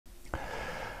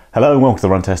Hello and welcome to the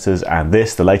Run Testers, and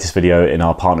this, the latest video in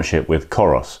our partnership with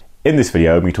COROS. In this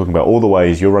video, we'll be talking about all the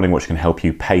ways your running watch can help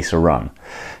you pace a run.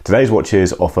 Today's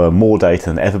watches offer more data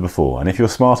than ever before, and if you're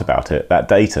smart about it, that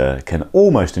data can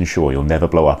almost ensure you'll never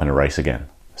blow up in a race again.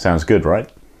 Sounds good,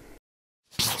 right?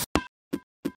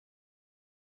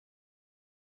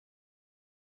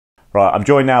 Right, I'm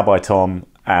joined now by Tom.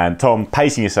 And Tom,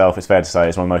 pacing yourself, it's fair to say,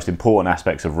 is one of the most important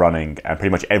aspects of running, and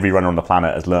pretty much every runner on the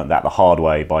planet has learnt that the hard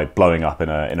way by blowing up in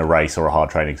a race or a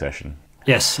hard training session.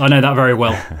 Yes, I know that very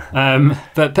well.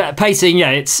 But pacing,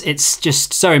 yeah, it's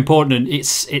just so important.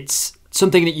 It's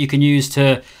something that you can use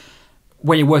to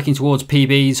when you're working towards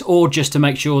PBs, or just to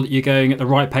make sure that you're going at the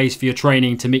right pace for your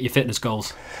training to meet your fitness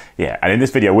goals. Yeah, and in this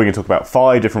video we're going to talk about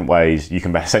 5 different ways you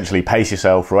can essentially pace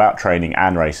yourself throughout training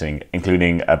and racing,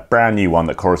 including a brand new one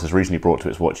that COROS has recently brought to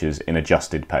its watches in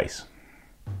Adjusted Pace.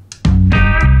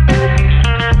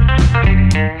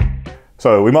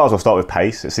 So we might as well start with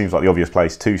pace. It seems like the obvious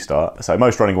place to start. So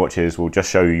most running watches will just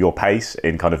show you your pace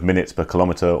in kind of minutes per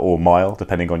kilometre or mile,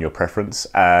 depending on your preference.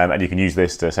 And you can use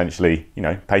this to essentially,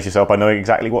 pace yourself by knowing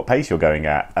exactly what pace you're going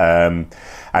at. And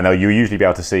you'll usually be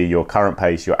able to see your current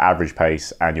pace, your average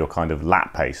pace, and your kind of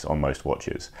lap pace on most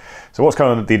watches. So what's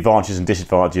kind of the advantages and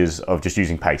disadvantages of just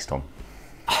using pace, Tom?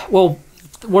 Well,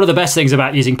 one of the best things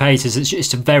about using pace is it's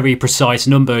just a very precise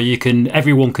number.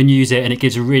 Everyone can use it, and it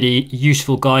gives a really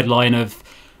useful guideline of,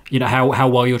 how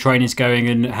well your training's going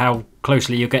and how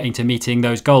closely you're getting to meeting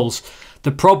those goals.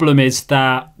 The problem is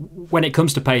that when it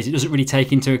comes to pace, it doesn't really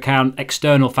take into account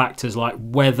external factors like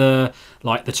weather,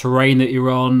 like the terrain that you're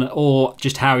on, or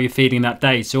just how you're feeling that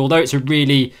day. So although it's a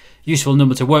really useful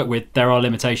number to work with, there are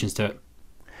limitations to it.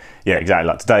 Yeah, exactly.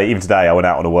 Like even today, I went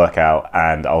out on a workout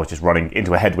and I was just running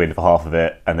into a headwind for half of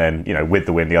it, and then with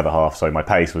the wind the other half. So my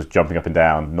pace was jumping up and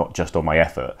down, not just on my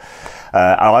effort.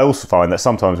 And I also find that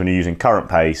sometimes when you're using current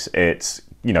pace, it's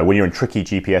when you're in tricky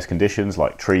GPS conditions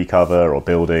like tree cover or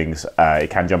buildings, it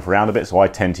can jump around a bit. So I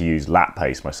tend to use lap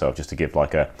pace myself, just to give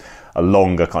like a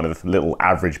longer kind of little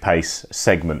average pace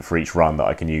segment for each run that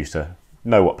I can use to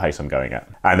know what pace I'm going at.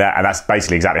 And that's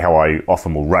basically exactly how I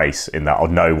often will race, in that I'll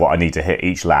know what I need to hit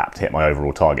each lap to hit my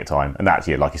overall target time. And that's,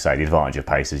 like you say, the advantage of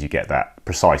pace is you get that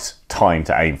precise time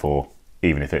to aim for,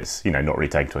 even if it's not really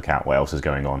taking into account what else is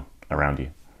going on around you.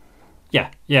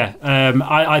 Yeah.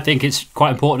 I think it's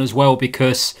quite important as well,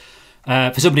 because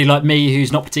for somebody like me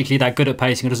who's not particularly that good at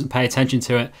pacing or doesn't pay attention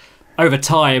to it, over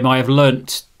time I have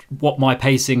learnt what my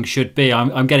pacing should be.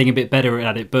 I'm getting a bit better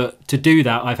at it, but to do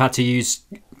that I've had to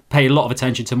pay a lot of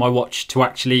attention to my watch to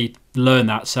actually learn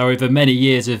that. So over many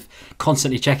years of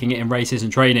constantly checking it in races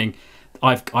and training,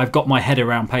 I've got my head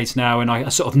around pace now, and I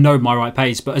sort of know my right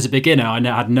pace. But as a beginner, I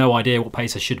had no idea what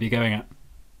pace I should be going at.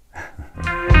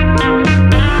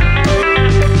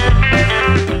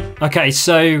 Okay,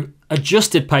 so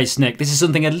adjusted pace, Nick. This is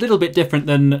something a little bit different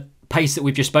than pace that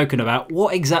we've just spoken about.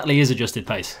 What exactly is adjusted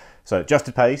pace? So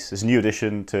Adjusted Pace is a new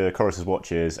addition to COROS'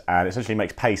 watches, and it essentially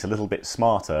makes pace a little bit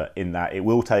smarter in that it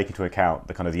will take into account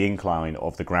the incline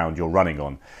of the ground you're running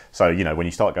on. So when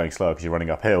you start going slow because you're running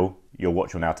uphill, your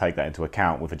watch will now take that into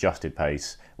account with Adjusted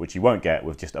Pace, which you won't get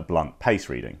with just a blunt pace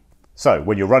reading. So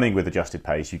when you're running with Adjusted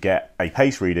Pace, you get a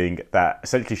pace reading that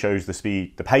essentially shows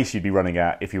the pace you'd be running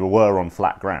at if you were on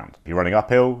flat ground. If you're running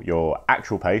uphill, your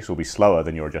actual pace will be slower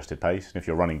than your adjusted pace, and if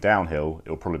you're running downhill,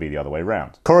 it'll probably be the other way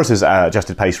around. COROS'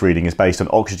 adjusted pace reading is based on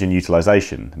oxygen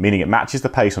utilization, meaning it matches the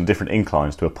pace on different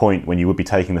inclines to a point when you would be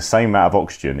taking the same amount of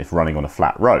oxygen if running on a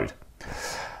flat road.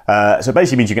 So it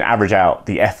basically means you can average out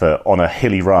the effort on a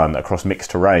hilly run across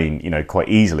mixed terrain, quite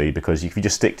easily, because if you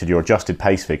just stick to your adjusted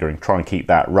pace figure and try and keep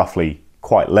that roughly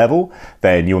quite level,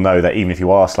 then you'll know that even if you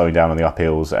are slowing down on the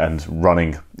uphills and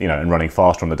running, running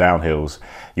faster on the downhills,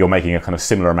 you're making a kind of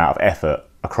similar amount of effort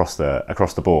across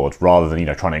the board, rather than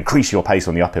trying to increase your pace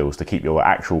on the uphills to keep your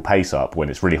actual pace up when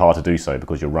it's really hard to do so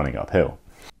because you're running uphill.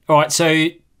 All right, so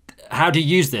how do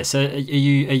you use this? Are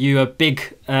you a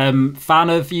big fan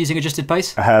of using adjusted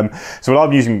pace? So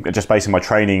I'm using Adjusted Pace in my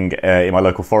training in my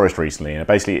local forest recently, and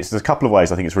basically there's a couple of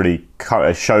ways I think it's really kind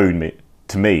of shown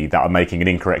to me that I'm making an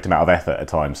incorrect amount of effort at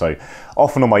times. So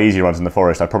often on my easy runs in the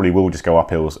forest, I probably will just go up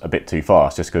hills a bit too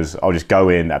fast, just because I'll just go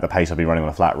in at the pace I've been running on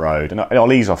a flat road, and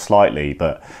I'll ease off slightly,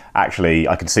 but actually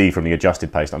I can see from the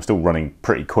adjusted pace that I'm still running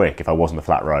pretty quick if I was on the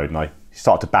flat road, and I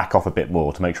start to back off a bit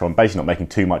more to make sure I'm basically not making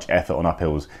too much effort on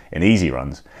uphills in easy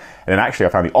runs. And then actually I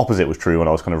found the opposite was true when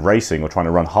I was kind of racing or trying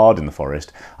to run hard in the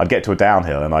forest. I'd get to a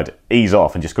downhill and I'd ease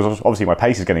off, and just because obviously my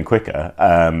pace is getting quicker,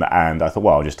 and I thought,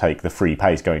 well, I'll just take the free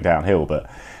pace going downhill, but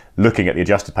looking at the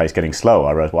adjusted pace getting slower,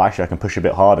 I realized, well, actually I can push a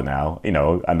bit harder now, you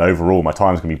know, and overall my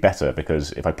time's going to be better,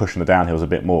 because if I push on the downhills a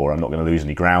bit more, I'm not going to lose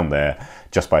any ground there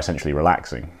just by essentially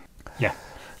relaxing.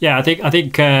 Yeah, I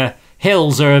think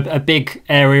hills are a big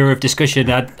area of discussion.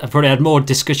 I've probably had more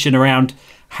discussion around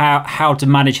how to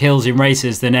manage hills in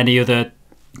races than any other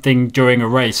thing during a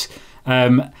race.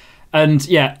 And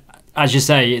yeah, as you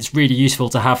say, it's really useful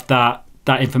to have that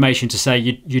information to say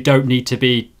you don't need to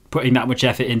be putting that much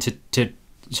effort into to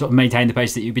sort of maintain the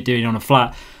pace that you'd be doing on a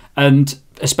flat. And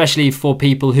especially for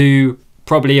people who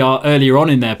probably are earlier on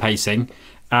in their pacing,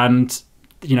 and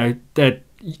you know, they're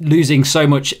losing so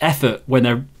much effort when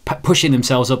they're pushing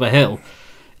themselves up a hill,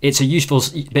 it's a useful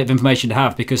bit of information to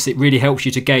have, because it really helps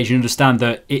you to gauge and understand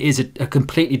that it is a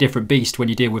completely different beast when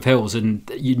you deal with hills, and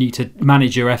you need to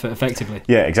manage your effort effectively.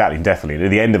 Yeah, exactly, definitely. At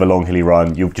the end of a long hilly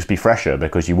run, you'll just be fresher,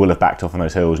 because you will have backed off on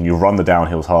those hills and you'll run the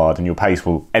downhills hard, and your pace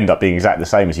will end up being exactly the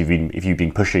same as if you've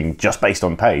been pushing just based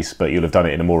on pace, but you'll have done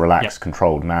it in a more relaxed,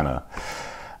 controlled manner.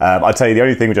 I'd say the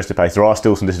only thing with adjusted pace, there are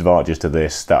still some disadvantages to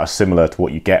this that are similar to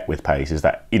what you get with pace, is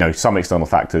that, you know, some external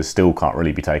factors still can't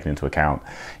really be taken into account.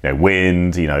 You know,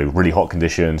 wind, you know, really hot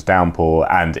conditions,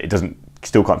 downpour, and it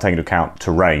still can't take into account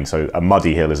terrain. So a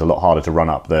muddy hill is a lot harder to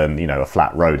run up than, you know, a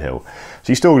flat road hill.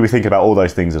 So you still going to be thinking about all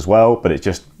those things as well, but it's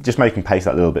just making pace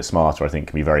that little bit smarter, I think,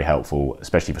 can be very helpful,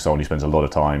 especially for someone who spends a lot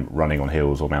of time running on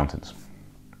hills or mountains.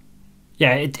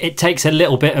 Yeah, it takes a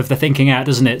little bit of the thinking out,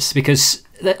 doesn't it? Because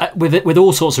with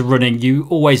all sorts of running, you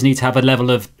always need to have a level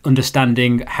of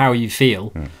understanding how you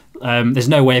feel. There's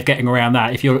no way of getting around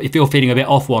that. If you're feeling a bit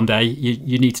off one day,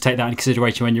 you need to take that into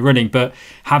consideration when you're running. But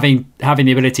having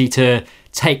the ability to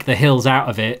take the hills out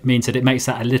of it means that it makes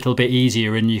that a little bit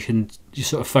easier, and you can just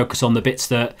sort of focus on the bits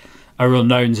that are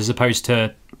unknowns, as opposed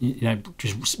to, you know,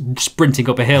 just sprinting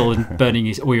up a hill and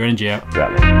burning all your energy out.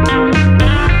 Exactly.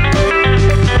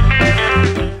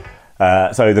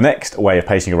 So the next way of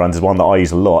pacing your runs is one that I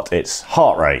use a lot. It's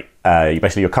heart rate.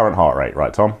 Basically your current heart rate,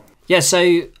 right, Tom? Yeah,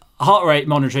 so heart rate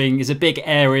monitoring is a big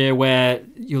area where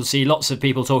you'll see lots of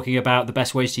people talking about the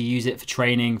best ways to use it for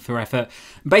training, for effort.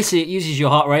 Basically, it uses your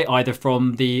heart rate either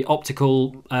from the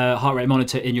optical heart rate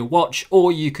monitor in your watch,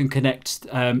 or you can connect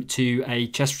to a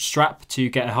chest strap to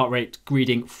get a heart rate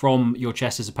reading from your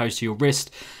chest as opposed to your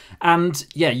wrist. And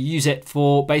yeah, you use it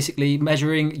for basically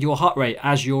measuring your heart rate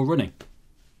as you're running.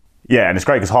 Yeah, and it's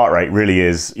great because heart rate really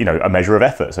is, you know, a measure of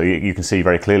effort. So you can see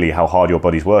very clearly how hard your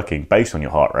body's working based on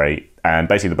your heart rate. And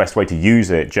basically the best way to use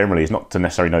it generally is not to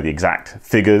necessarily know the exact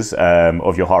figures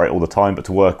of your heart rate all the time, but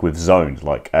to work with zones.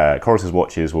 Like COROS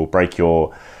watches will break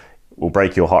your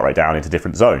heart rate down into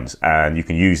different zones, and you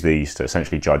can use these to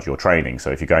essentially judge your training.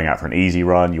 So if you're going out for an easy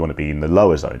run, you want to be in the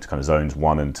lower zones, kind of zones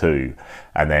 1 and 2.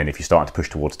 And then if you're starting to push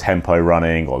towards tempo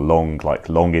running or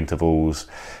long intervals,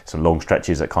 some long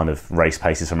stretches at kind of race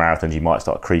paces for marathons, you might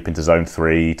start to creep into zone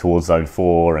 3 towards zone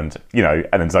 4, and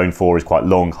then zone 4 is quite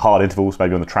long, hard intervals,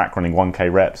 maybe on the track running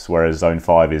 1K reps, whereas zone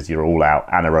 5 is your all-out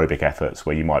anaerobic efforts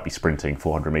where you might be sprinting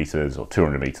 400 meters or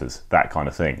 200 meters, that kind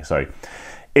of thing. So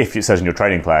if it says in your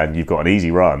training plan you've got an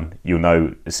easy run, you'll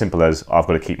know as simple as I've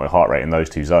got to keep my heart rate in those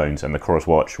 2 zones, and the COROS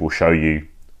watch will show you,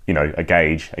 you know, a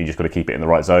gauge, and you just got to keep it in the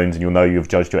right zones, and you'll know you've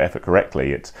judged your effort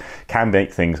correctly. It can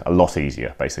make things a lot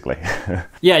easier, basically.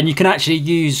 Yeah, and you can actually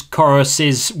use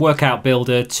COROS's workout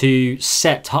builder to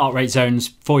set heart rate zones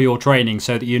for your training,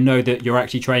 so that you know that you're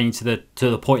actually training to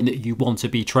the point that you want to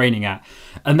be training at.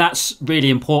 And that's really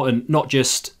important, not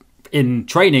just in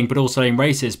training but also in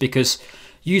races, because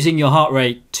using your heart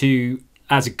rate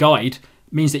as a guide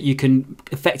means that you can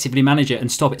effectively manage it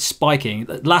and stop it spiking.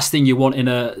 The last thing you want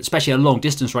especially a long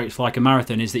distance race like a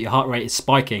marathon, is that your heart rate is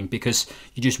spiking, because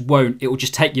you just won't. It will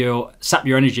just sap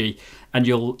your energy, and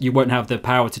you won't have the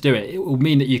power to do it. It will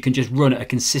mean that you can just run at a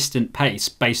consistent pace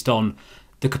based on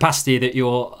the capacity that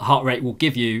your heart rate will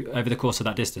give you over the course of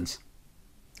that distance.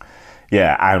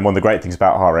 Yeah, and one of the great things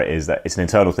about heart rate is that it's an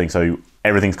internal thing, so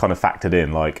everything's kind of factored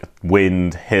in, like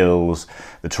wind, hills,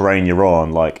 the terrain you're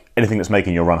on, like anything that's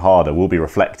making your run harder will be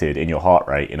reflected in your heart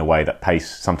rate in a way that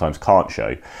pace sometimes can't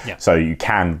show. Yeah. So you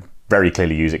can very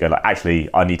clearly use it, go like, actually,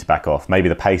 I need to back off. Maybe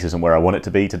the pace isn't where I want it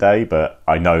to be today, but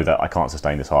I know that I can't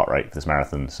sustain this heart rate for this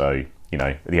marathon, so, you know,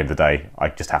 at the end of the day, I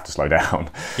just have to slow down.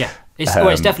 Yeah, it's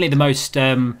definitely the most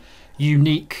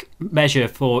unique measure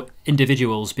for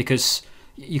individuals, because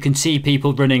you can see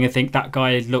people running and think that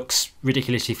guy looks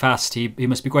ridiculously fast, he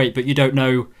must be great, but you don't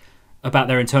know about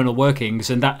their internal workings,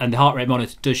 and the heart rate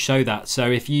monitor does show that. So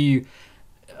if your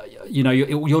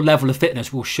level of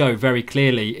fitness will show very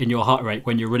clearly in your heart rate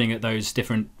when you're running at those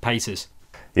different paces.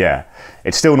 Yeah,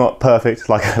 it's still not perfect.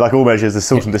 Like all measures, there's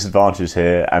still some disadvantages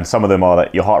here, and some of them are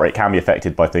that your heart rate can be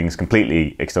affected by things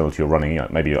completely external to your running.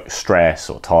 Maybe like stress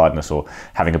or tiredness, or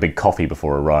having a big coffee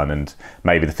before a run, and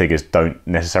maybe the figures don't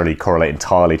necessarily correlate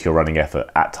entirely to your running effort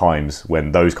at times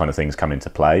when those kind of things come into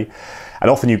play. And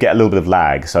often you get a little bit of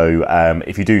lag. So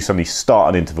if you do suddenly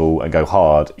start an interval and go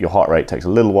hard, your heart rate takes a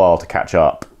little while to catch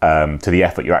up to the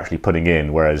effort you're actually putting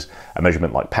in, whereas a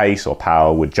measurement like pace or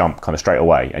power would jump kind of straight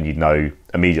away and you'd know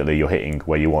immediately you're hitting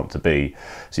where you want to be.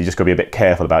 So you just got to be a bit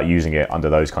careful about using it under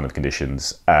those kind of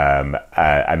conditions, and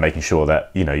making sure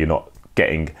that you're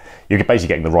basically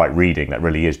getting the right reading that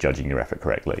really is judging your effort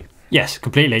correctly. Yes,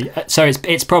 completely. So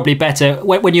it's probably better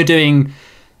when you're doing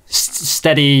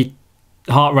steady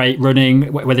heart rate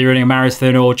running, whether you're running a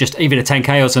marathon or just even a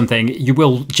 10k or something, you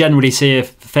will generally see a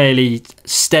fairly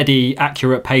steady,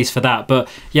 accurate pace for that. But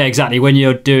yeah, exactly, when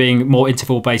you're doing more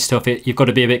interval based stuff, you've got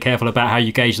to be a bit careful about how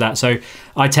you gauge that. So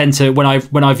I tend to, when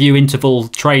I view interval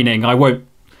training, I won't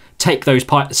take those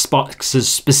spots as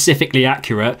specifically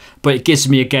accurate, but it gives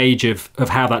me a gauge of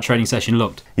how that training session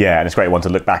looked. Yeah, and it's a great one to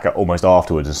look back at almost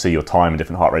afterwards and see your time in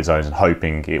different heart rate zones and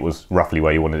hoping it was roughly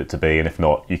where you wanted it to be, and if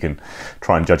not, you can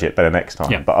try and judge it better next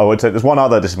time. Yeah. But I would say there's one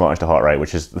other disadvantage to heart rate,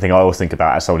 which is the thing I always think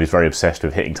about as someone who's very obsessed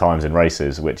with hitting times in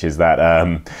races, which is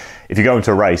that if you go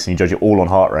into a race and you judge it all on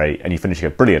heart rate and you finish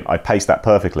it, brilliant, I paced that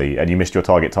perfectly, and you missed your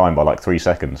target time by like 3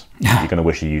 seconds, you're going to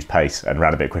wish you used pace and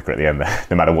ran a bit quicker at the end,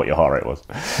 no matter what your heart rate was.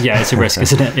 Yeah, it's a risk,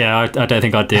 isn't it? Yeah, I don't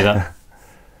think I'd do that.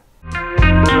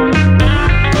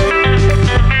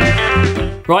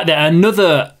 Right there,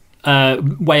 another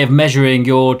way of measuring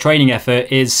your training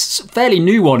effort is a fairly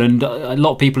new one, and a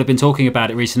lot of people have been talking about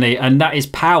it recently, and that is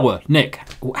power. Nick,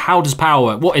 how does power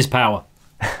work? What is power?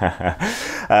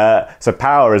 So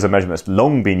power is a measurement that's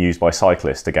long been used by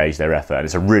cyclists to gauge their effort, and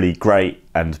it's a really great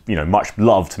and much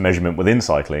loved measurement within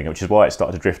cycling, which is why it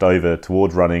started to drift over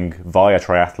towards running via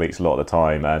triathletes a lot of the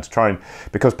time, and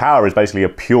because power is basically a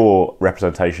pure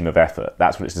representation of effort.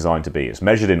 That's what it's designed to be. It's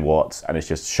measured in watts, and it's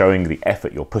just showing the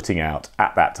effort you're putting out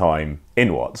at that time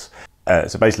in watts.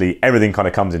 So basically everything kind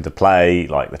of comes into play,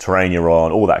 like the terrain you're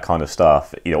on, all that kind of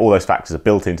stuff. All those factors are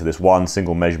built into this one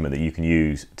single measurement that you can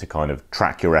use to kind of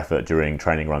track your effort during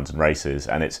training runs and races.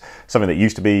 And it's something that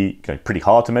used to be pretty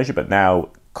hard to measure, but now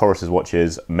COROS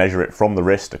watches measure it from the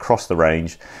wrist across the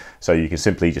range. So you can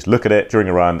simply just look at it during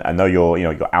a run and know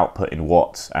your output in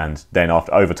watts. And then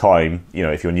over time,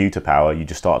 if you're new to power, you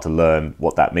just start to learn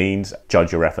what that means,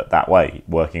 judge your effort that way,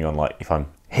 working on like, if I'm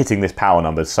hitting this power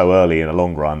number so early in a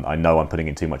long run, I know I'm putting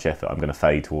in too much effort, I'm going to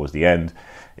fade towards the end.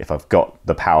 If I've got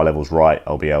the power levels right,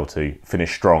 I'll be able to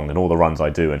finish strong in all the runs I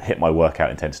do and hit my workout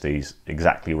intensities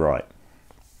exactly right.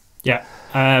 Yeah,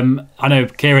 I know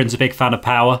Kieran's a big fan of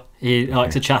power. He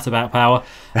likes to chat about power.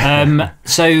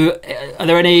 So are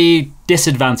there any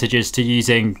disadvantages to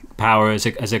using power as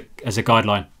a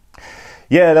guideline?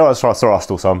 Yeah, there are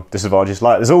still some disadvantages.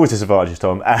 Like, there's always disadvantages,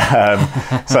 Tom.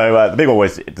 The big one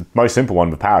was the most simple one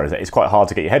with power is that it's quite hard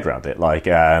to get your head around it. Like,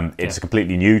 it's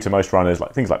completely new to most runners.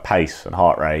 Like things like pace and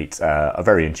heart rate are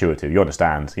very intuitive. You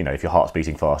understand, if your heart's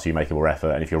beating fast, you make more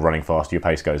effort, and if you're running fast, your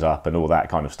pace goes up, and all that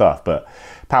kind of stuff. But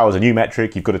power is a new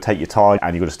metric. You've got to take your time,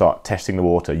 and you've got to start testing the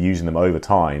water, using them over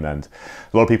time. And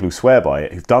a lot of people who swear by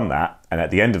it, who've done that, and at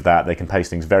the end of that, they can pace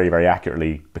things very, very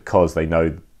accurately because they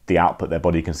know the output their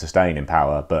body can sustain in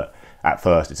power, but at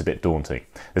first it's a bit daunting.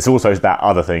 There's also that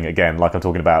other thing, again, like I'm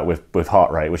talking about with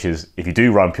heart rate, which is if you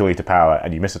do run purely to power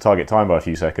and you miss a target time by a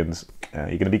few seconds, you're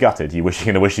going to be gutted. You're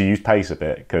going to wish you used pace a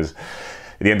bit, because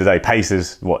at the end of the day, pace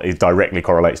is what it directly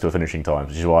correlates to a finishing time,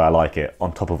 which is why I like it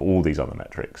on top of all these other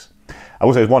metrics.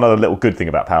 Also, there's one other little good thing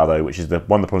about power though, which is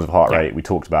one of the problems of heart rate we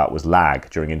talked about was lag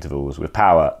during intervals. With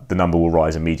power, the number will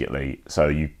rise immediately.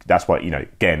 So that's why,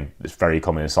 again, it's very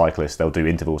common in cyclists. They'll do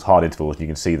intervals, hard intervals, and you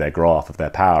can see their graph of their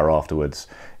power afterwards.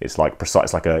 It's like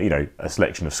precise, like a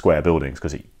selection of square buildings,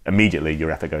 because immediately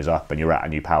your effort goes up and you're at a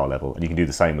new power level. And you can do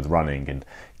the same with running and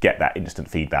get that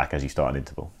instant feedback as you start an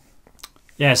interval.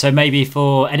 Yeah, so maybe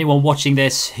for anyone watching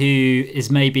this who is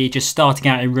maybe just starting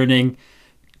out in running,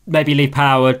 maybe leave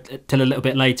power till a little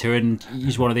bit later and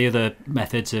use one of the other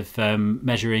methods of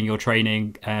measuring your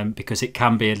training, because it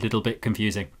can be a little bit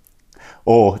confusing.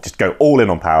 Or just go all in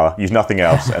on power, use nothing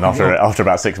else, and after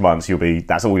about 6 months,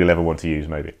 that's all you'll ever want to use,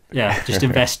 maybe. Yeah, just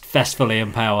invest fully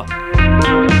in power.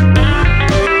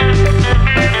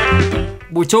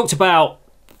 We talked about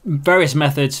various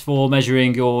methods for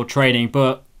measuring your training,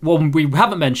 but one we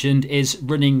haven't mentioned is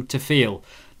running to feel.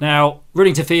 Now,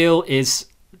 running to feel is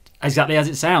exactly as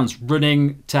it sounds,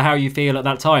 running to how you feel at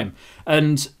that time.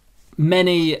 And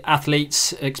many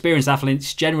athletes, experienced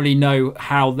athletes, generally know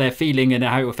how they're feeling and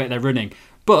how it will affect their running.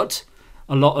 But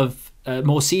a lot of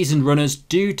more seasoned runners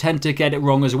do tend to get it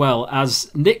wrong as well,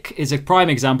 as Nick is a prime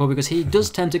example because he does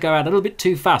tend to go out a little bit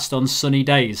too fast on sunny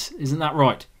days. Isn't that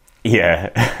right? Yeah,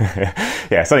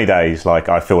 yeah. Sunny days, like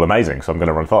I feel amazing, so I'm going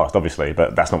to run fast, obviously.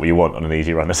 But that's not what you want on an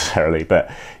easy run necessarily.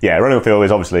 But yeah, running on field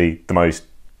is obviously the most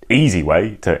easy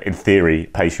way to, in theory,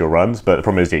 pace your runs. But the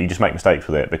problem is, you just make mistakes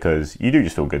with it because you do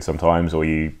just feel good sometimes, or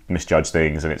you misjudge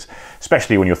things. And it's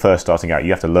especially when you're first starting out,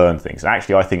 you have to learn things. And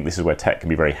actually, I think this is where tech can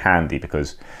be very handy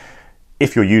because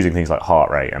if you're using things like heart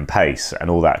rate and pace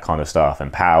and all that kind of stuff,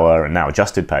 and power, and now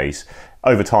adjusted pace,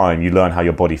 over time you learn how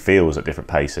your body feels at different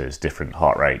paces, different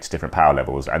heart rates, different power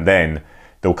levels, and then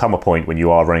there'll come a point when you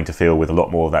are running to feel with a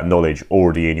lot more of that knowledge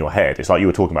already in your head. It's like you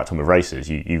were talking about, Tom, with races.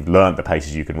 You've learned the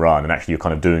paces you can run, and actually you're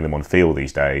kind of doing them on feel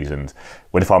these days. And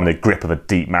if I'm in the grip of a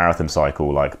deep marathon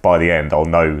cycle, like by the end, I'll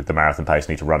know the marathon pace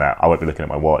I need to run at. I won't be looking at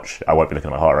my watch. I won't be looking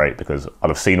at my heart rate because I'll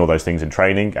have seen all those things in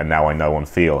training, and now I know on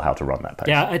feel how to run that pace.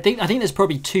 Yeah, I think there's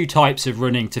probably two types of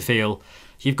running to feel.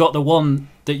 You've got the one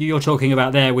that you're talking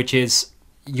about there, which is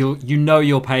you know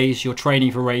your pace, you're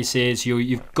training for races,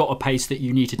 you've got a pace that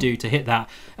you need to do to hit that,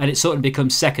 and it sort of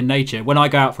becomes second nature. When I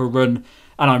go out for a run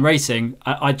and I'm racing,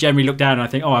 I generally look down and I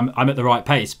think, oh, I'm at the right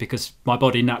pace because my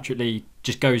body naturally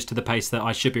just goes to the pace that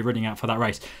I should be running at for that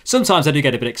race. Sometimes I do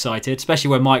get a bit excited, especially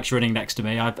when Mike's running next to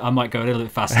me. I might go a little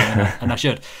bit faster and I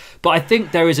should. But I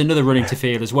think there is another running to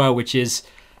feel as well, which is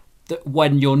that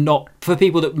when you're not, for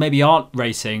people that maybe aren't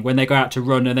racing, when they go out to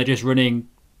run and they're just running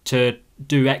to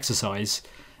do exercise,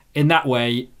 in that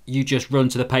way you just run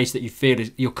to the pace that you feel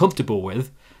you're comfortable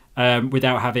with,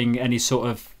 without having any sort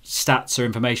of stats or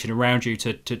information around you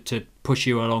to push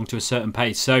you along to a certain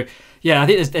pace. So yeah, I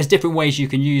think there's different ways you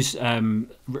can use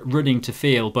running to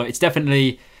feel, but it's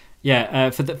definitely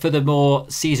for the more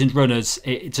seasoned runners,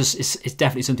 it's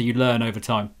definitely something you learn over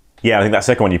time. Yeah, I think that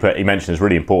second one you mentioned is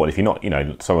really important. If you're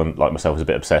not, someone like myself who's a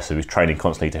bit obsessive, who's training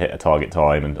constantly to hit a target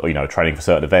time, and or training for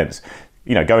certain events,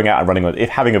 going out and running, if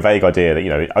having a vague idea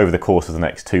that, over the course of the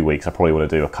next 2 weeks, I probably want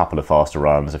to do a couple of faster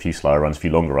runs, a few slower runs, a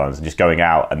few longer runs, and just going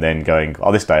out and then going,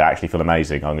 oh, this day I actually feel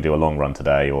amazing, I'm going to do a long run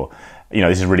today, or,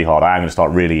 this is really hard, I'm going to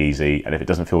start really easy, and if it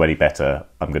doesn't feel any better,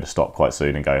 I'm going to stop quite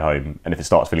soon and go home, and if it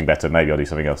starts feeling better, maybe I'll do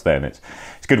something else then. It's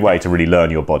a good way to really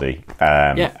learn your body,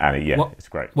 it's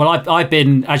great. Well, I've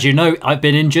been, as you know, I've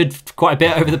been injured quite a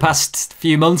bit over the past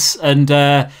few months, and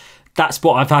that's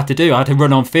what I've had to do. I had to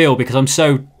run on feel because I'm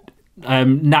so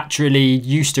naturally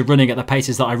used to running at the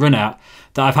paces that I run at,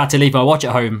 that I've had to leave my watch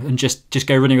at home and just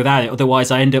go running without it.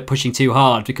 Otherwise, I end up pushing too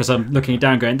hard because I'm looking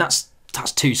down going, that's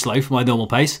too slow for my normal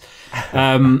pace.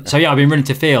 So yeah, I've been running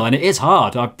to feel, and it is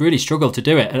hard. I've really struggled to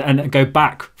do it and go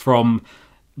back from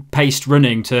paced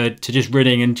running to just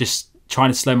running and just trying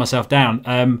to slow myself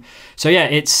down. So yeah,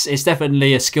 it's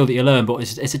definitely a skill that you learn, but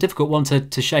it's a difficult one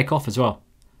to shake off as well.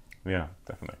 Yeah,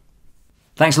 definitely.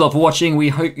 Thanks a lot for watching. We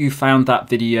hope you found that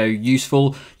video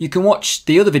useful. You can watch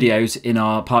the other videos in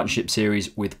our partnership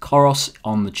series with COROS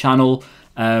on the channel,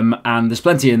 and there's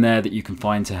plenty in there that you can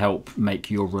find to help make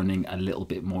your running a little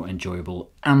bit more enjoyable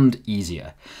and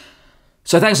easier.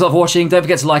 So thanks a lot for watching. Don't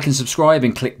forget to like and subscribe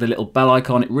and click the little bell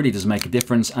icon. It really does make a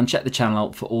difference. And check the channel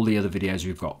out for all the other videos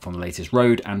we've got from the latest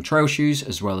road and trail shoes,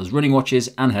 as well as running watches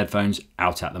and headphones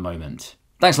out at the moment.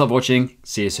 Thanks a lot for watching.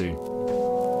 See you soon.